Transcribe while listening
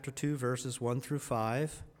Chapter 2, verses 1 through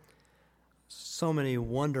 5. So many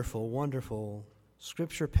wonderful, wonderful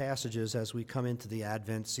scripture passages as we come into the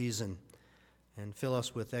Advent season and fill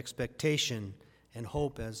us with expectation and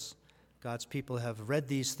hope as God's people have read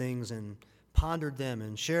these things and pondered them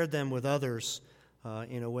and shared them with others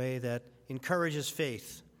in a way that encourages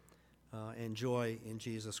faith and joy in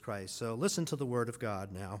Jesus Christ. So listen to the word of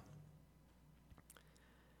God now.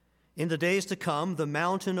 In the days to come, the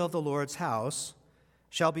mountain of the Lord's house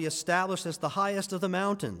shall be established as the highest of the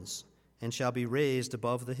mountains, and shall be raised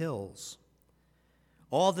above the hills.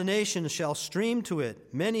 All the nations shall stream to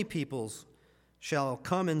it. Many peoples shall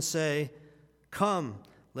come and say, "Come,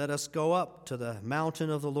 let us go up to the mountain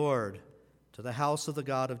of the Lord, to the house of the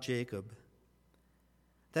God of Jacob,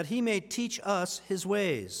 that he may teach us his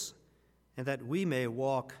ways, and that we may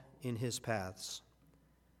walk in his paths.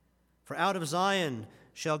 For out of Zion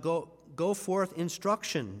shall go forth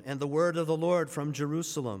instruction and the word of the Lord from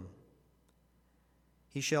Jerusalem.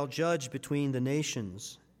 He shall judge between the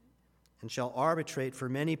nations and shall arbitrate for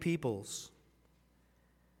many peoples.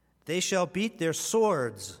 They shall beat their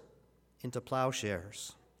swords into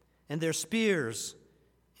plowshares and their spears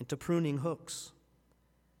into pruning hooks.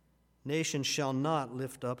 Nation shall not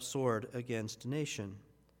lift up sword against nation,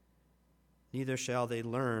 neither shall they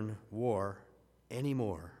learn war any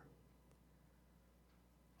more.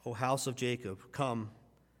 O house of Jacob, come,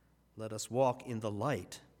 let us walk in the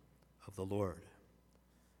light of the Lord."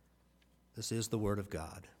 This is the word of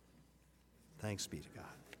God. Thanks be to God.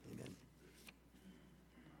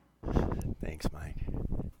 Amen. Thanks, Mike.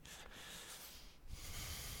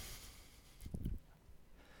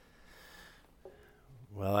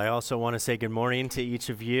 Well, I also want to say good morning to each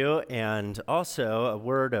of you, and also a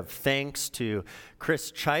word of thanks to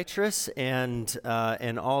Chris Chytrus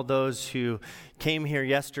and all those who came here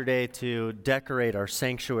yesterday to decorate our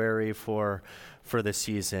sanctuary for the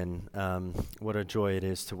season. What a joy it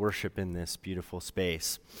is to worship in this beautiful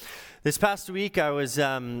space. This past week, I was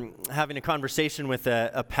having a conversation with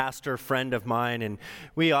a pastor friend of mine, and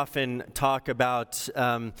we often talk about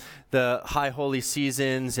the high holy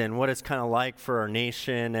seasons and what it's kind of like for our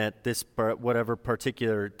nation at this whatever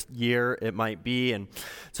particular year it might be. And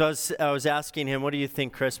so I was asking him, "What do you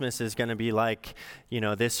think Christmas is going to be like,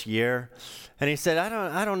 this year?" And he said,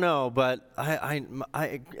 "I don't know, but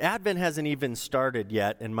Advent hasn't even started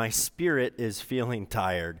yet, and my spirit is feeling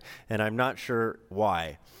tired, and I'm not sure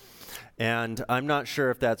why." And I'm not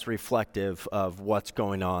sure if that's reflective of what's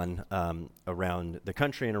going on around the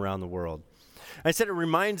country and around the world. I said it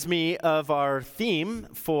reminds me of our theme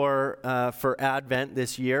for Advent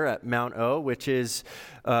this year at Mount O, which is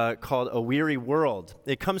called A Weary World.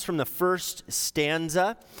 It comes from the first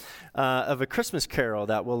stanza of a Christmas carol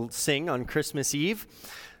that we'll sing on Christmas Eve.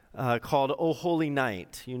 Called "O Holy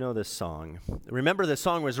Night." You know this song. Remember, the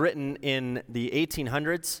song was written in the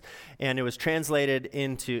 1800s, and it was translated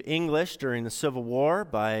into English during the Civil War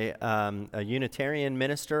by a Unitarian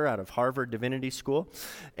minister out of Harvard Divinity School.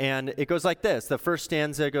 And it goes like this. The first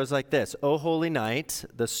stanza goes like this: "O holy night,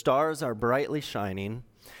 the stars are brightly shining.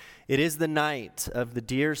 It is the night of the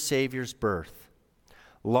dear Savior's birth.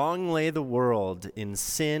 Long lay the world in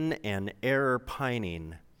sin and error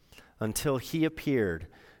pining, until he appeared,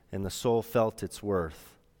 and the soul felt its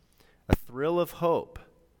worth. A thrill of hope,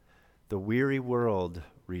 the weary world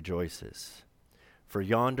rejoices, for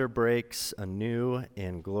yonder breaks a new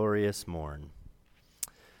and glorious morn."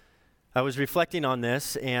 I was reflecting on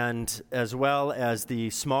this, and as well as the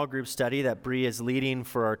small group study that Bree is leading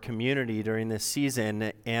for our community during this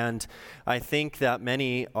season, and I think that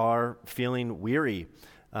many are feeling weary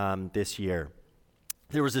this year.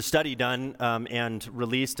 There was a study done and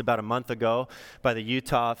released about a month ago by the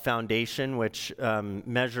Utah Foundation, which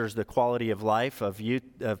measures the quality of life of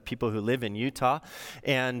people who live in Utah.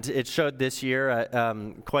 And it showed this year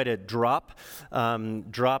quite a drop,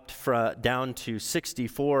 dropped down to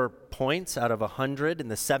 64 points out of 100 in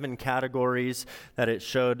the 7 categories that it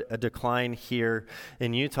showed a decline here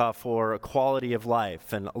in Utah for quality of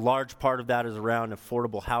life. And a large part of that is around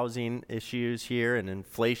affordable housing issues here and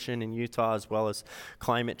inflation in Utah, as well as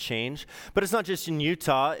climate change. But it's not just in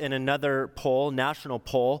Utah. In another poll, national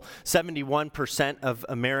poll, 71% of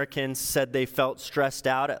Americans said they felt stressed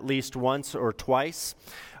out at least once or twice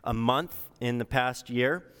a month in the past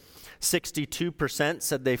year. 62%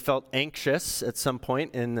 said they felt anxious at some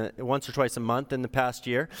point once or twice a month in the past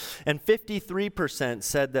year. And 53%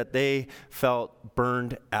 said that they felt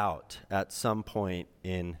burned out at some point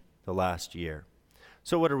in the last year.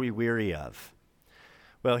 So what are we weary of?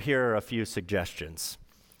 Well, here are a few suggestions.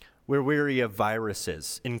 We're weary of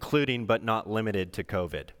viruses, including but not limited to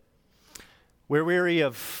COVID. We're weary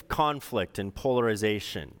of conflict and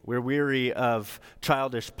polarization. We're weary of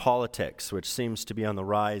childish politics, which seems to be on the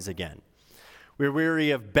rise again. We're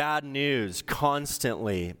weary of bad news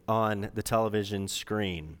constantly on the television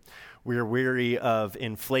screen. We're weary of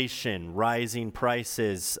inflation, rising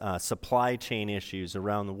prices, supply chain issues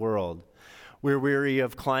around the world. We're weary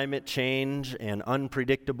of climate change and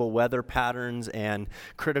unpredictable weather patterns and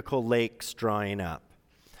critical lakes drying up.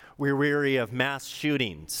 We're weary of mass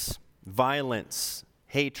shootings, violence,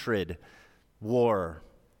 hatred, war.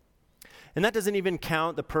 And that doesn't even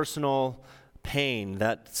count the personal pain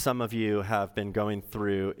that some of you have been going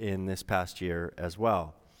through in this past year as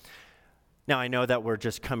well. Now, I know that we're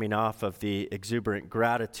just coming off of the exuberant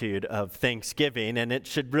gratitude of Thanksgiving, and it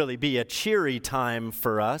should really be a cheery time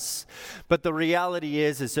for us. But the reality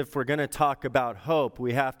is if we're going to talk about hope,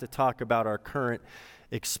 we have to talk about our current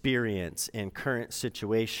experience and current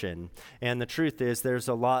situation. And the truth is, there's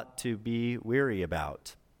a lot to be weary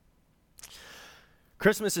about.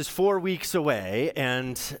 Christmas is 4 weeks away,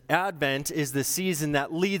 and Advent is the season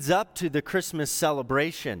that leads up to the Christmas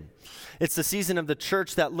celebration. It's the season of the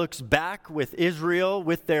church that looks back with Israel,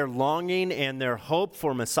 with their longing and their hope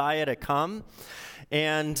for Messiah to come.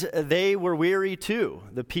 And they were weary too,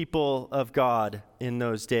 the people of God in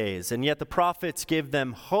those days. And yet the prophets give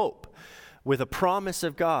them hope with a promise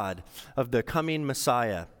of God of the coming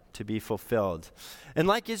Messiah to be fulfilled. And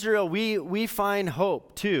like Israel, we find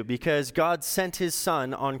hope too, because God sent his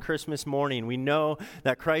Son on Christmas morning. We know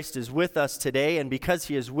that Christ is with us today, and because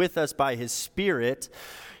he is with us by his Spirit,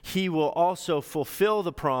 he will also fulfill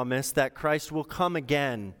the promise that Christ will come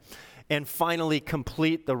again and finally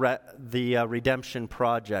complete the redemption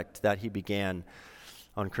project that he began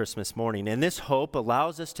on Christmas morning. And this hope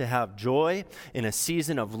allows us to have joy in a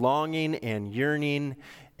season of longing and yearning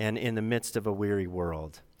and in the midst of a weary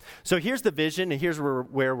world. So here's the vision, and here's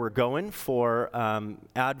where we're going for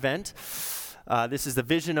Advent. This is the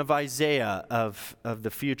vision of Isaiah of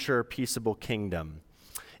the future peaceable kingdom.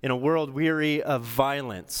 In a world weary of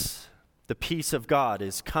violence, the peace of God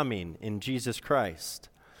is coming in Jesus Christ.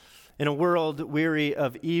 In a world weary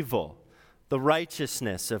of evil, the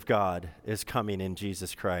righteousness of God is coming in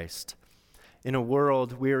Jesus Christ. In a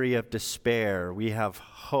world weary of despair, we have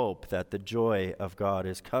hope that the joy of God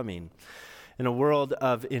is coming. In a world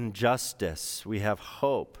of injustice, we have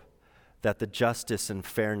hope that the justice and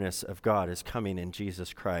fairness of God is coming in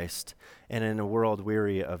Jesus Christ. And in a world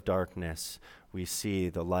weary of darkness, we see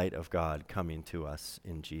the light of God coming to us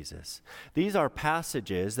in Jesus. These are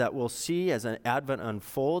passages that we'll see as an Advent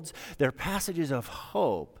unfolds. They're passages of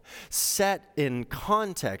hope set in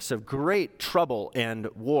context of great trouble and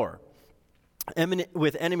war,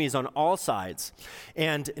 with enemies on all sides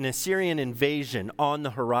and an Assyrian invasion on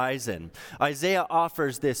the horizon. Isaiah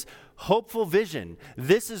offers this hopeful vision.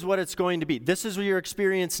 This is what it's going to be. This is what your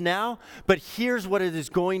experience now, but here's what it is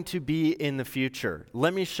going to be in the future.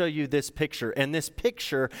 Let me show you this picture. And this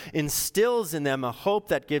picture instills in them a hope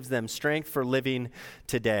that gives them strength for living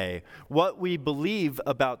today. What we believe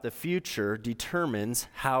about the future determines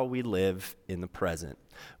how we live in the present.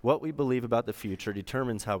 What we believe about the future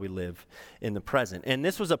determines how we live in the present. And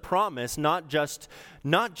this was a promise not just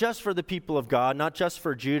for the people of God, not just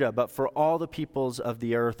for Judah, but for all the peoples of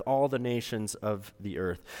the earth, all the nations of the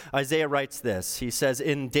earth. Isaiah writes this. He says,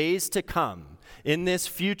 "In days to come, in this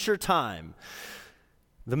future time,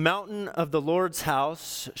 the mountain of the Lord's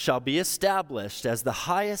house shall be established as the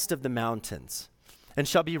highest of the mountains, and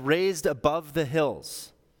shall be raised above the hills.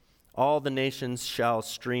 All the nations shall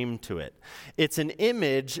stream to it." It's an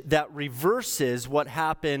image that reverses what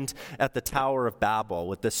happened at the Tower of Babel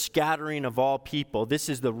with the scattering of all people. This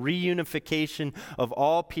is the reunification of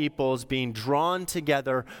all peoples being drawn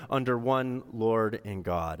together under one Lord and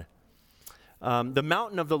God. The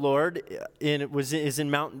mountain of the Lord is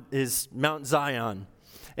Mount Zion,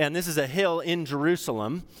 and this is a hill in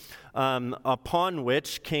Jerusalem upon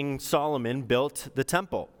which King Solomon built the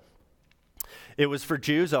temple. It was for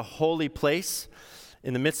Jews a holy place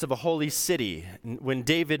in the midst of a holy city. When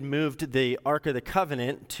David moved the Ark of the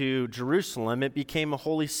Covenant to Jerusalem, it became a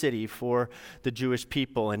holy city for the Jewish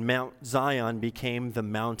people, and Mount Zion became the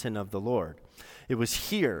mountain of the Lord. It was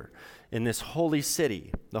here in this holy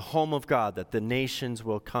city, the home of God, that the nations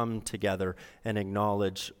will come together and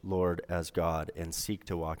acknowledge Lord as God and seek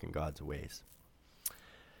to walk in God's ways.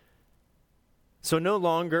 So no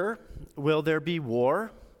longer will there be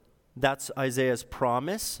war. That's Isaiah's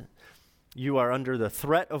promise. You are under the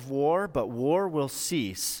threat of war, but war will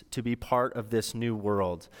cease to be part of this new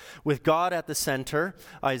world. With God at the center,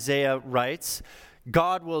 Isaiah writes,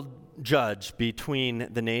 God will judge between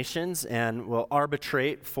the nations and will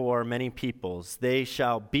arbitrate for many peoples. They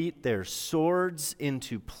shall beat their swords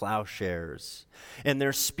into plowshares and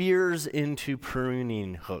their spears into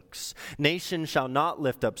pruning hooks. Nation shall not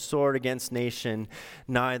lift up sword against nation,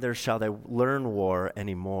 neither shall they learn war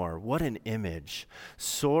anymore. What an image.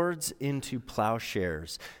 Swords into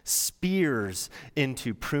plowshares, spears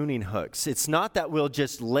into pruning hooks. It's not that we'll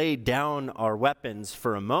just lay down our weapons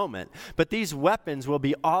for a moment, but these weapons will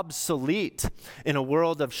be obsolete in a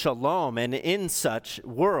world of shalom, and in such a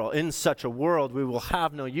world, we will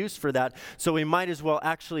have no use for that. So we might as well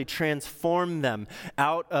actually transform them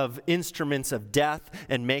out of instruments of death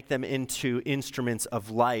and make them into instruments of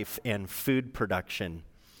life and food production.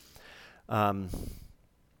 I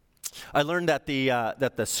learned that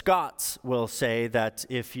the Scots will say that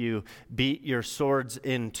if you beat your swords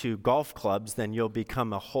into golf clubs, then you'll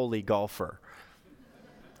become a holy golfer.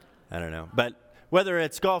 I don't know, but whether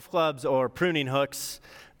it's golf clubs or pruning hooks,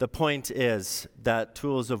 the point is that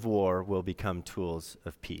tools of war will become tools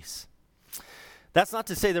of peace. That's not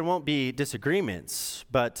to say there won't be disagreements,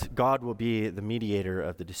 but God will be the mediator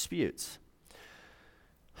of the disputes.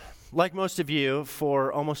 Like most of you,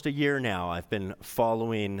 for almost a year now, I've been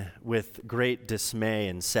following with great dismay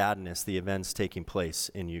and sadness the events taking place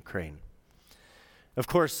in Ukraine. Of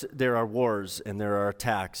course, there are wars and there are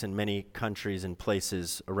attacks in many countries and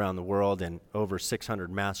places around the world, and over 600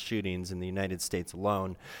 mass shootings in the United States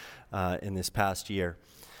alone in this past year.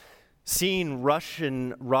 Seeing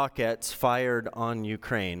Russian rockets fired on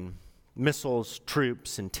Ukraine, missiles,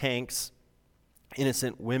 troops, and tanks,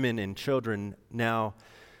 innocent women and children now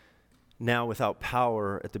without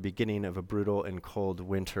power at the beginning of a brutal and cold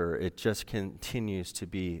winter, it just continues to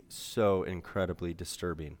be so incredibly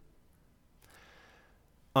disturbing.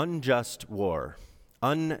 Unjust war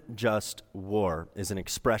is an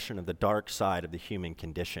expression of the dark side of the human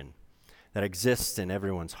condition that exists in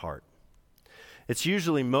everyone's heart. It's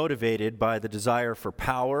usually motivated by the desire for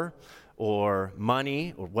power or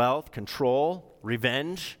money or wealth, control,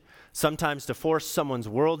 revenge, sometimes to force someone's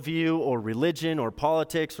worldview or religion or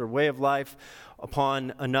politics or way of life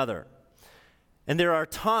upon another. And there are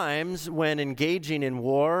times when engaging in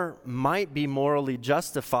war might be morally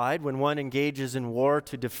justified, when one engages in war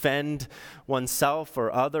to defend oneself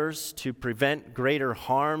or others, to prevent greater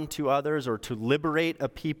harm to others, or to liberate a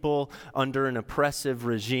people under an oppressive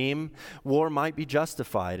regime. War might be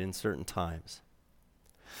justified in certain times.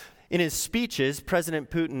 In his speeches, President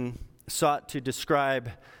Putin sought to describe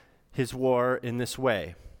his war in this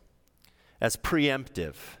way: as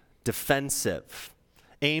preemptive, defensive,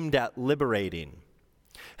 aimed at liberating.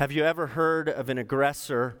 Have you ever heard of an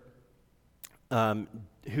aggressor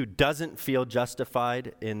who doesn't feel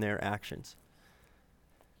justified in their actions?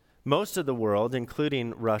 Most of the world,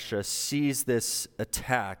 including Russia, sees this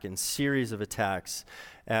attack and series of attacks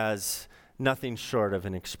as nothing short of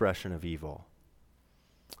an expression of evil.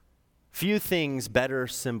 Few things better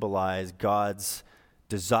symbolize God's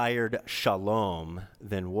desired shalom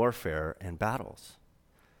than warfare and battles.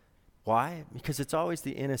 Why? Because it's always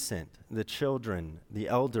the innocent, the children, the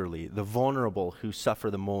elderly, the vulnerable who suffer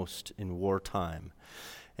the most in wartime.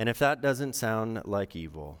 And if that doesn't sound like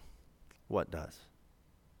evil, what does?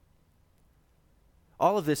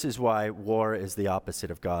 All of this is why war is the opposite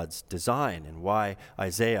of God's design, and why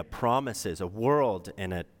Isaiah promises a world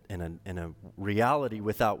and a reality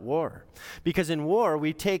without war. Because in war,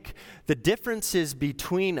 we take the differences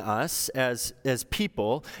between us as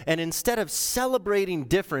people, and instead of celebrating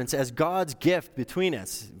difference as God's gift between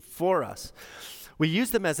us, for us, we use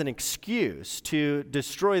them as an excuse to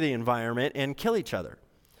destroy the environment and kill each other.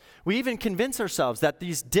 We even convince ourselves that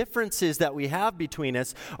these differences that we have between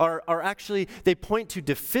us are actually, they point to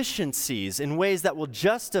deficiencies in ways that will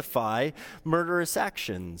justify murderous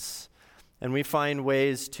actions. And we find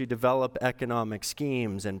ways to develop economic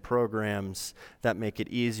schemes and programs that make it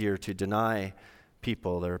easier to deny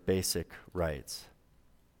people their basic rights.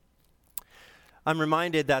 I'm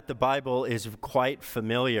reminded that the Bible is quite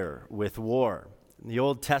familiar with war. In the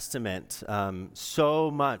Old Testament,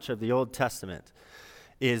 so much of the Old Testament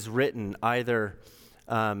is written either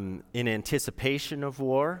in anticipation of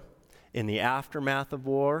war, in the aftermath of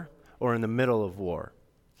war, or in the middle of war.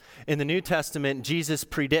 In the New Testament, Jesus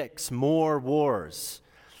predicts more wars,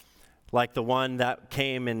 like the one that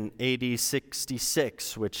came in AD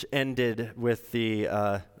 66, which ended with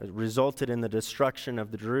resulted in the destruction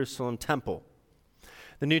of the Jerusalem temple.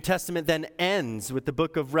 The New Testament then ends with the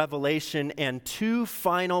book of Revelation and two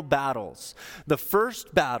final battles. The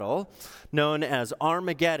first battle, known as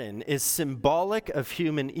Armageddon, is symbolic of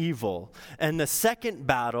human evil. And the second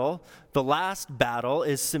battle, the last battle,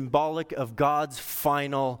 is symbolic of God's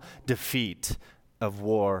final defeat of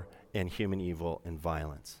war and human evil and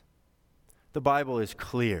violence. The Bible is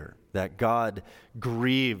clear that God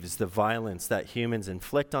grieves the violence that humans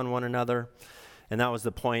inflict on one another. And that was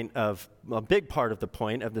a big part of the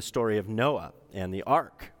point of the story of Noah and the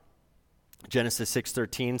ark. Genesis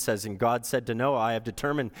 6:13 says, "And God said to Noah, I have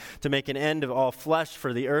determined to make an end of all flesh,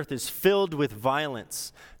 for the earth is filled with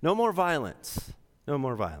violence." No more violence. No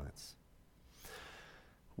more violence.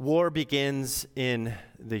 War begins in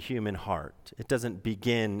the human heart. It doesn't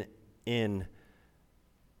begin in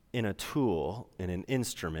a tool, in an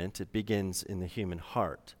instrument. It begins in the human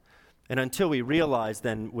heart. And until we realize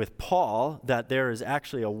then with Paul that there is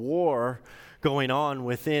actually a war going on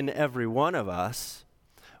within every one of us,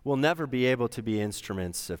 we'll never be able to be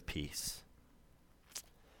instruments of peace.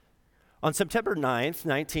 On September 9th,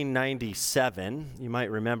 1997, you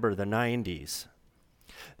might remember the 90s,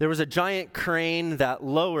 there was a giant crane that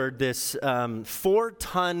lowered this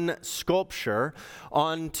 4-ton sculpture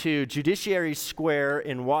onto Judiciary Square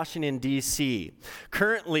in Washington, D.C.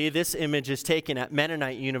 Currently, this image is taken at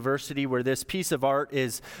Mennonite University, where this piece of art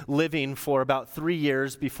is living for about 3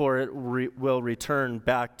 years before it will return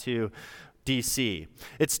back to D.C.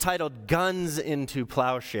 It's titled Guns into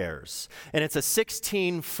Plowshares, and it's a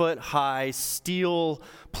 16-foot-high steel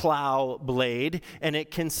plow blade, and it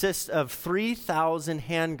consists of 3,000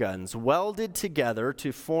 handguns welded together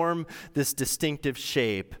to form this distinctive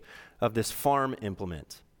shape of this farm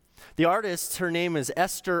implement. The artist, her name is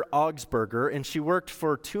Esther Augsburger, and she worked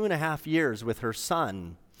for 2.5 years with her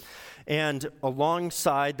son and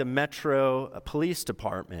alongside the Metro Police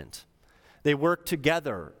Department. They worked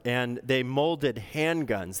together, and they molded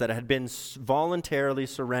handguns that had been voluntarily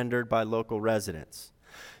surrendered by local residents.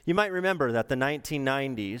 You might remember that the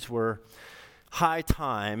 1990s were high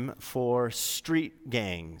time for street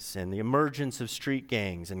gangs and the emergence of street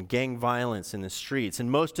gangs and gang violence in the streets. And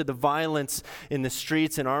most of the violence in the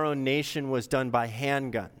streets in our own nation was done by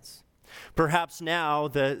handguns. Perhaps now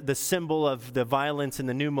the symbol of the violence in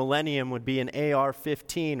the new millennium would be an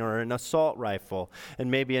AR-15 or an assault rifle,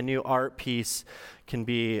 and maybe a new art piece can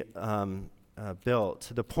be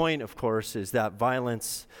built. The point, of course, is that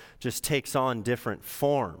violence just takes on different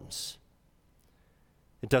forms.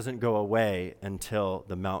 It doesn't go away until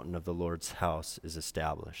the mountain of the Lord's house is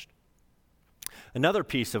established. Another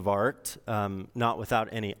piece of art, not without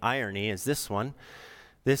any irony, is this one.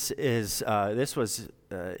 This was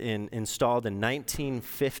installed in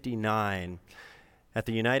 1959 at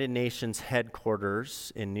the United Nations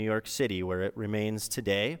headquarters in New York City, where it remains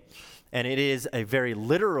today. And it is a very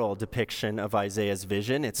literal depiction of Isaiah's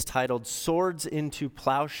vision. It's titled Swords into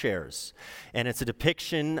Plowshares. And it's a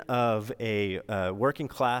depiction of a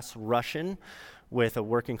working-class Russian with a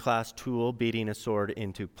working-class tool beating a sword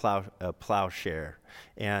into a plowshare.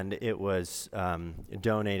 And it was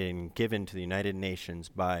donated and given to the United Nations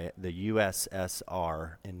by the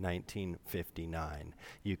USSR in 1959.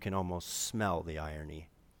 You can almost smell the irony.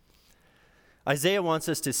 Isaiah wants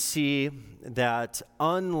us to see that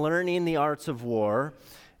unlearning the arts of war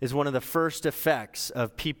is one of the first effects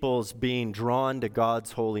of people's being drawn to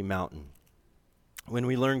God's holy mountain. When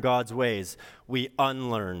we learn God's ways, we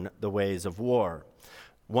unlearn the ways of war.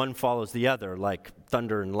 One follows the other, like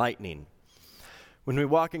thunder and lightning. When we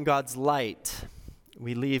walk in God's light,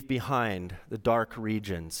 we leave behind the dark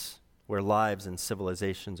regions where lives and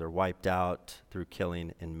civilizations are wiped out through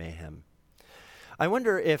killing and mayhem. I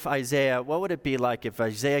wonder if what would it be like if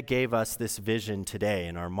Isaiah gave us this vision today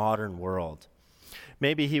in our modern world?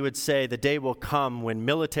 Maybe he would say the day will come when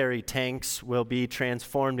military tanks will be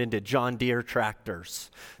transformed into John Deere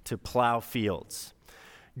tractors to plow fields.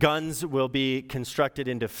 Guns will be constructed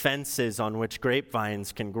into fences on which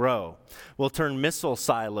grapevines can grow. We'll turn missile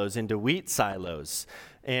silos into wheat silos.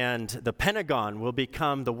 And the Pentagon will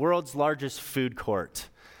become the world's largest food court.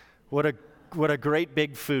 What a great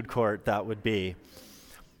big food court that would be.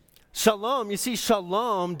 Shalom, you see,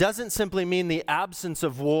 shalom doesn't simply mean the absence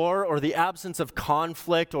of war or the absence of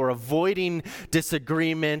conflict or avoiding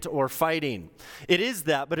disagreement or fighting. It is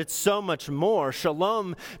that, but it's so much more.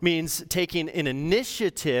 Shalom means taking an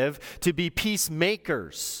initiative to be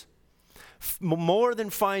peacemakers. More than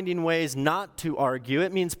finding ways not to argue,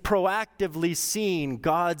 it means proactively seeing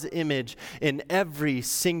God's image in every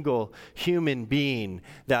single human being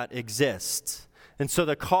that exists. And so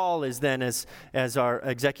the call is then, as our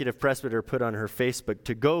executive presbyter put on her Facebook,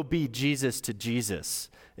 to go be Jesus to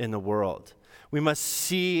Jesus in the world. We must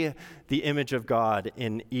see the image of God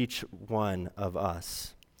in each one of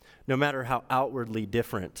us, no matter how outwardly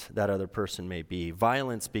different that other person may be.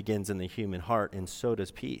 Violence begins in the human heart, and so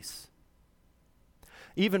does peace.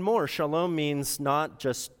 Even more, shalom means not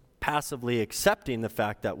just passively accepting the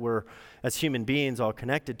fact that we're, as human beings, all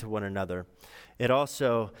connected to one another. It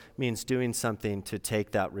also means doing something to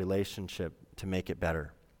take that relationship to make it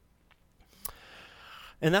better.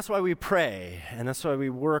 And that's why we pray, and that's why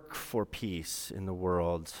we work for peace in the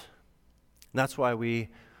world. And that's why we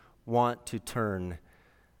want to turn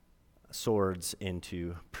swords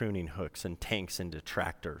into pruning hooks and tanks into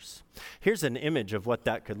tractors. Here's an image of what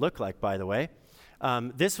that could look like, by the way.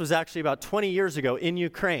 This was actually about 20 years ago in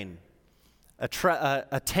Ukraine, a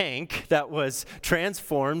tank that was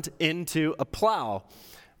transformed into a plow.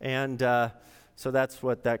 And so that's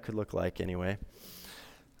what that could look like anyway.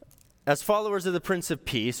 As followers of the Prince of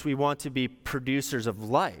Peace, we want to be producers of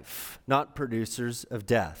life, not producers of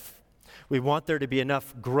death. We want there to be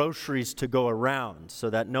enough groceries to go around so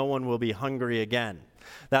that no one will be hungry again.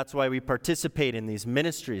 That's why we participate in these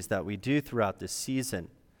ministries that we do throughout this season.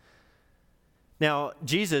 Now,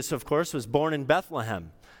 Jesus, of course, was born in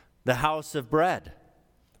Bethlehem, the house of bread.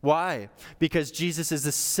 Why? Because Jesus is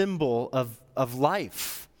a symbol of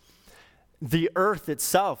life. The earth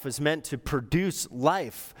itself is meant to produce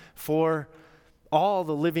life for all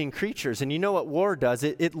the living creatures. And you know what war does?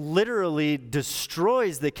 It literally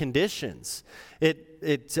destroys the conditions.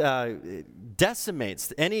 It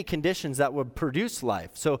decimates any conditions that would produce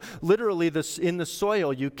life. So literally in the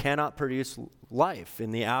soil, you cannot produce life in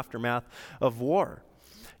the aftermath of war.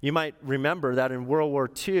 You might remember that in World War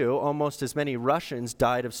II, almost as many Russians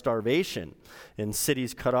died of starvation in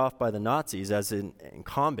cities cut off by the Nazis as in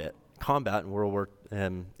combat in World War.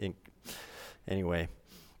 Anyway,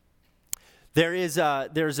 there's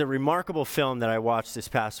a remarkable film that I watched this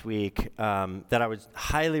past week that I would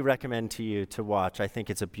highly recommend to you to watch. I think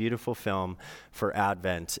it's a beautiful film for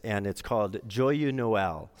Advent, and it's called Joyeux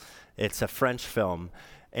Noël. It's a French film,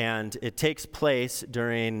 and it takes place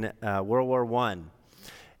during World War I.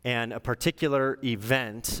 And a particular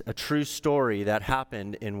event, a true story that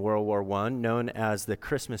happened in World War I, known as the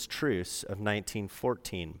Christmas Truce of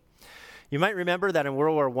 1914. You might remember that in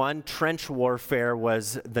World War I, trench warfare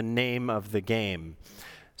was the name of the game.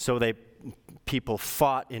 So people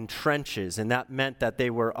fought in trenches, and that meant that they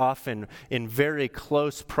were often in very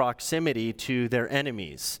close proximity to their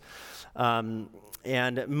enemies.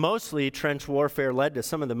 And mostly trench warfare led to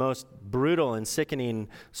some of the most brutal and sickening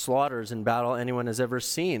slaughters in battle anyone has ever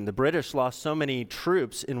seen. The British lost so many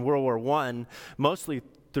troops in World War I, mostly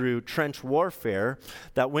through trench warfare,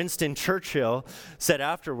 that Winston Churchill said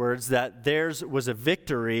afterwards that theirs was a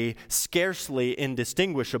victory scarcely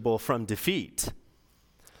indistinguishable from defeat.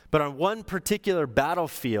 But on one particular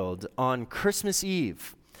battlefield on Christmas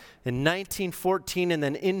Eve, in 1914 and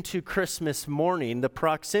then into Christmas morning, the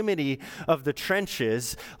proximity of the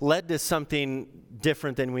trenches led to something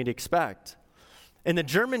different than we'd expect. In the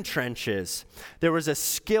German trenches, there was a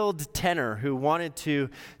skilled tenor who wanted to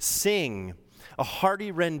sing a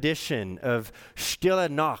hearty rendition of Stille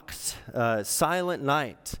Nacht, Silent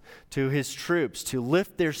Night, to his troops to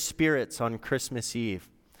lift their spirits on Christmas Eve.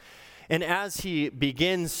 And as he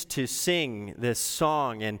begins to sing this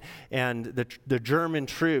song and the German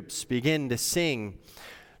troops begin to sing,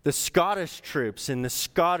 the Scottish troops in the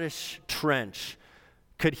Scottish trench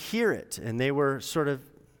could hear it, and they were sort of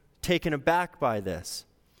taken aback by this.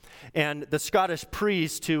 And the Scottish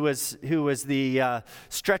priest, who was the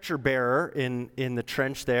stretcher bearer in the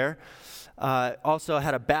trench there, also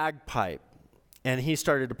had a bagpipe, and he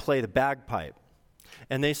started to play the bagpipe,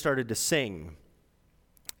 and they started to sing.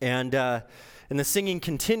 And the singing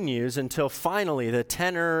continues until finally the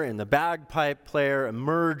tenor and the bagpipe player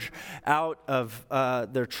emerge out of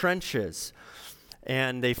their trenches.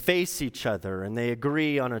 And they face each other, and they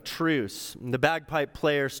agree on a truce. And the bagpipe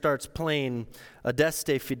player starts playing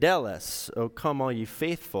Adeste Fideles, O Come All Ye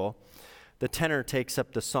Faithful. The tenor takes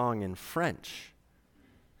up the song in French.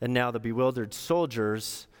 And now the bewildered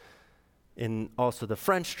soldiers in also the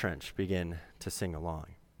French trench begin to sing along.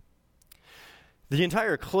 The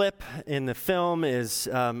entire clip in the film is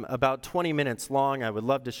about 20 minutes long. I would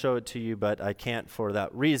love to show it to you, but I can't for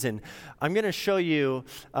that reason. I'm going to show you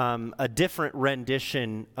a different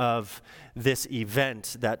rendition of this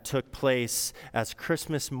event that took place as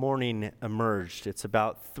Christmas morning emerged. It's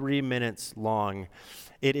about 3 minutes long.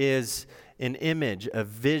 It is an image, a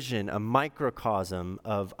vision, a microcosm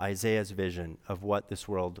of Isaiah's vision of what this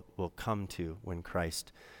world will come to when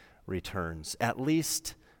Christ returns, at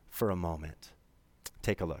least for a moment.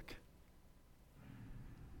 Take a look.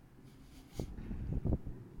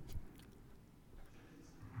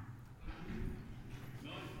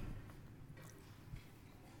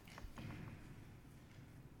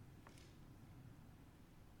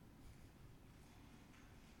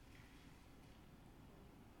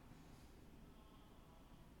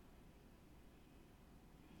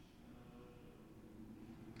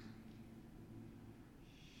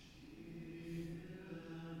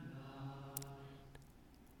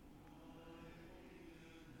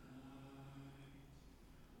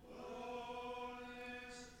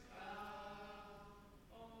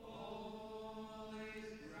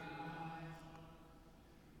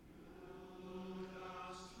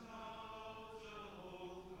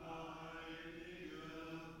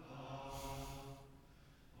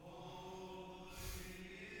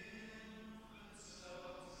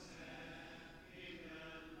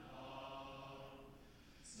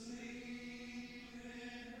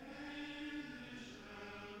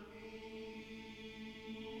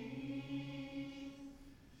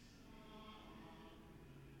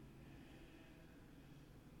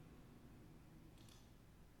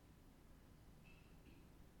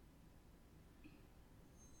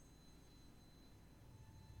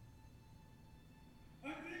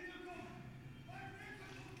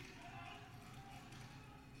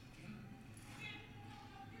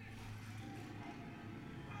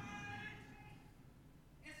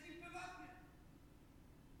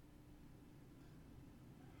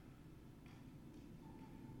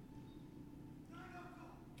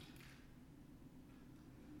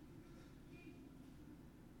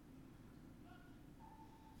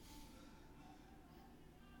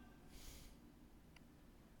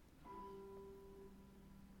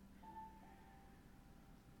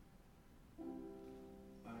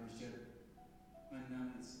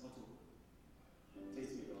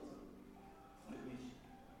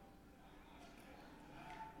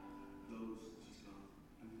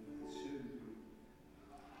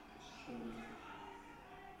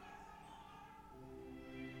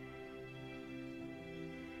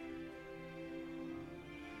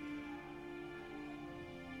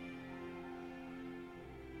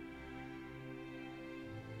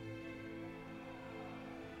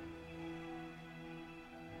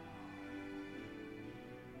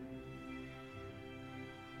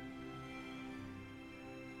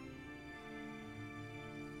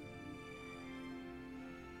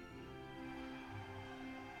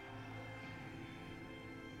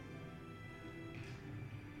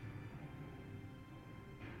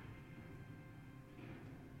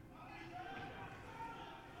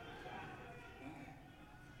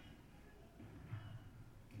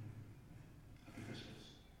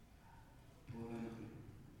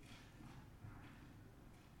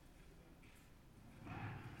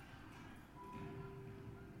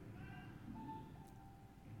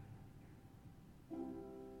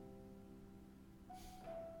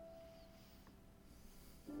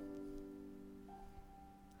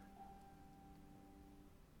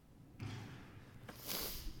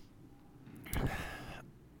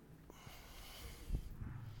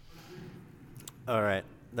 All right,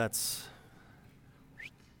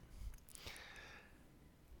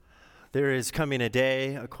 there is coming a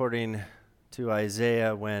day, according to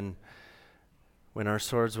Isaiah, when our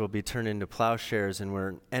swords will be turned into plowshares and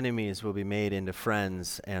where enemies will be made into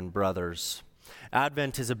friends and brothers.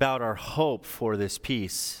 Advent is about our hope for this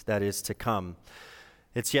peace that is to come.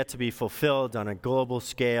 It's yet to be fulfilled on a global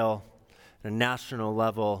scale, a national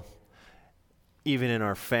level, even in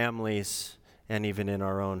our families and even in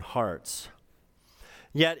our own hearts.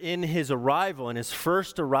 Yet in his arrival, in his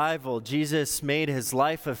first arrival, Jesus made his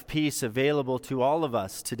life of peace available to all of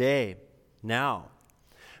us today, now.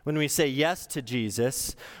 When we say yes to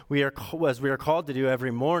Jesus, as we are called to do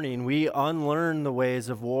every morning, we unlearn the ways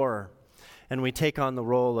of war, and we take on the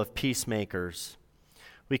role of peacemakers.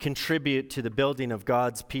 We contribute to the building of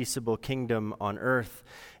God's peaceable kingdom on earth,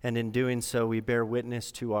 and in doing so, we bear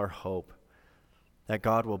witness to our hope that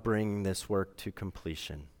God will bring this work to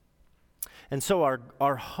completion. And so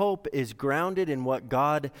our hope is grounded in what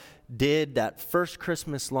God did that first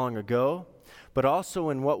Christmas long ago, but also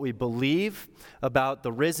in what we believe about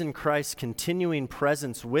the risen Christ's continuing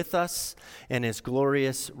presence with us and his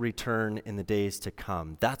glorious return in the days to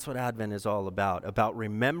come. That's what Advent is all about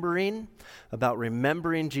remembering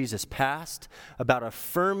Jesus past, about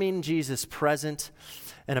affirming Jesus present,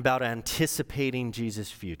 and about anticipating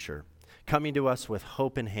Jesus future. Coming to us with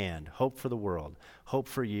hope in hand, hope for the world, hope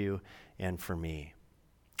for you and for me.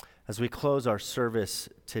 As we close our service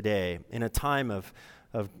today, in a time of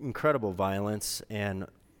incredible violence and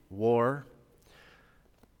war,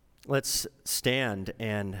 let's stand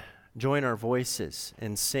and join our voices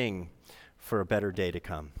and sing for a better day to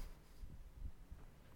come.